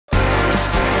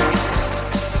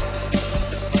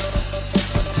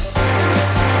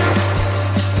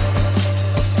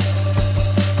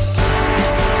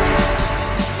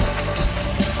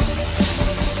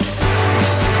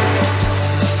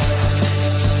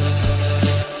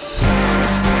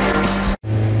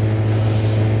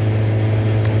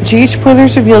GH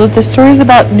Spoilers reveal that the story is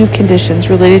about new conditions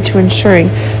related to ensuring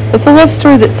that the love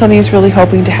story that Sonny is really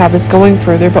hoping to have is going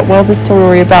further, but while the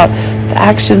story about the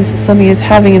actions Sonny is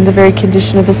having in the very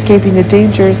condition of escaping the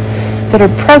dangers that are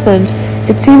present,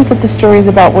 it seems that the story is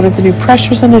about one of the new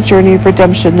pressures on a journey of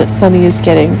redemption that Sonny is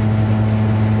getting.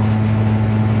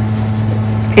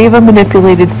 Ava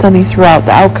manipulated Sonny throughout.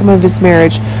 The outcome of his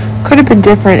marriage could have been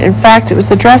different. In fact, it was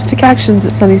the drastic actions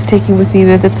that Sonny's taking with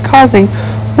Nina that's causing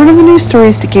one of the new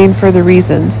stories to gain further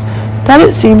reasons. But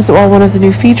it seems that while one of the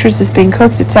new features is being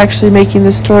cooked, it's actually making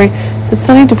the story that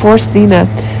Sonny divorced Nina.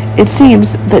 It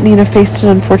seems that Nina faced an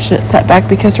unfortunate setback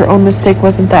because her own mistake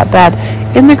wasn't that bad.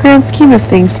 In the grand scheme of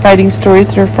things, fighting stories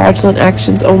that her fraudulent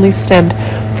actions only stemmed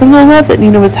from the love that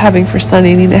Nina was having for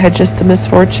Sonny. Nina had just the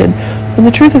misfortune when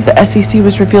the truth of the SEC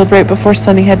was revealed right before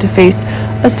Sonny had to face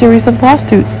a series of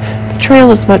lawsuits.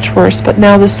 Betrayal is much worse, but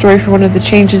now the story for one of the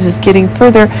changes is getting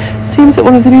further. It seems that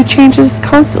one of the new changes is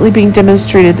constantly being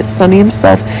demonstrated that Sonny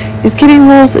himself is getting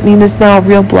roles that Nina's now a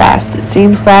real blast. It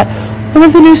seems that one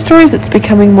of the new stories that's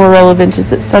becoming more relevant is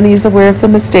that Sonny is aware of the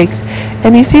mistakes,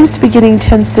 and he seems to be getting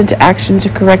tensed into action to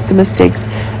correct the mistakes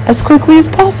as quickly as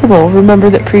possible. Remember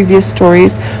that previous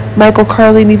stories, Michael,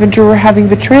 Carly, and even Drew were having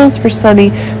betrayals for Sonny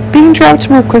being dropped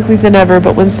more quickly than ever,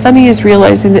 but when Sonny is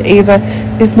realizing that Ava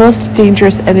is most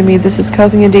dangerous enemy, this is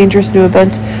causing a dangerous new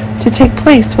event to take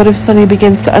place. What if Sonny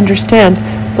begins to understand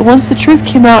that once the truth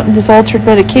came out in his altered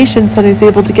medication, Sonny's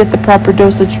able to get the proper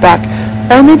dosage back,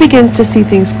 finally begins to see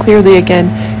things clearly again.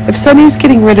 If Sonny is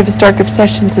getting rid of his dark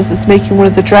obsessions, this is making one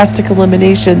of the drastic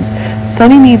eliminations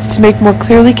Sonny needs to make more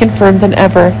clearly confirmed than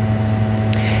ever.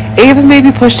 Ava may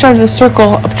be pushed out of the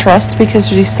circle of trust because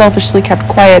she selfishly kept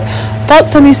quiet about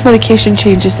Sonny's medication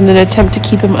changes in an attempt to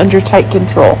keep him under tight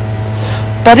control.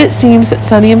 But it seems that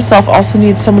Sonny himself also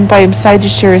needs someone by his side to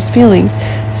share his feelings.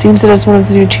 It seems that as one of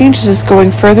the new changes is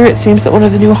going further, it seems that one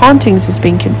of the new hauntings is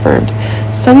being confirmed.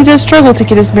 Sonny does struggle to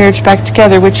get his marriage back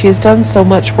together, which he has done so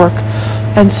much work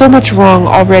and so much wrong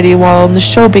already while on the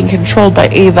show being controlled by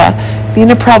Ava.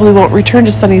 Nina probably won't return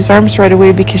to Sonny's arms right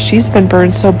away because she's been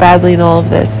burned so badly in all of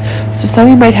this. So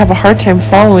Sonny might have a hard time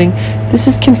following. This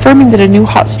is confirming that a new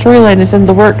hot storyline is in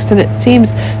the works, and it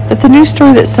seems that the new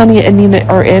story that Sonny and Nina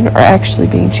are in are actually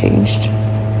being changed.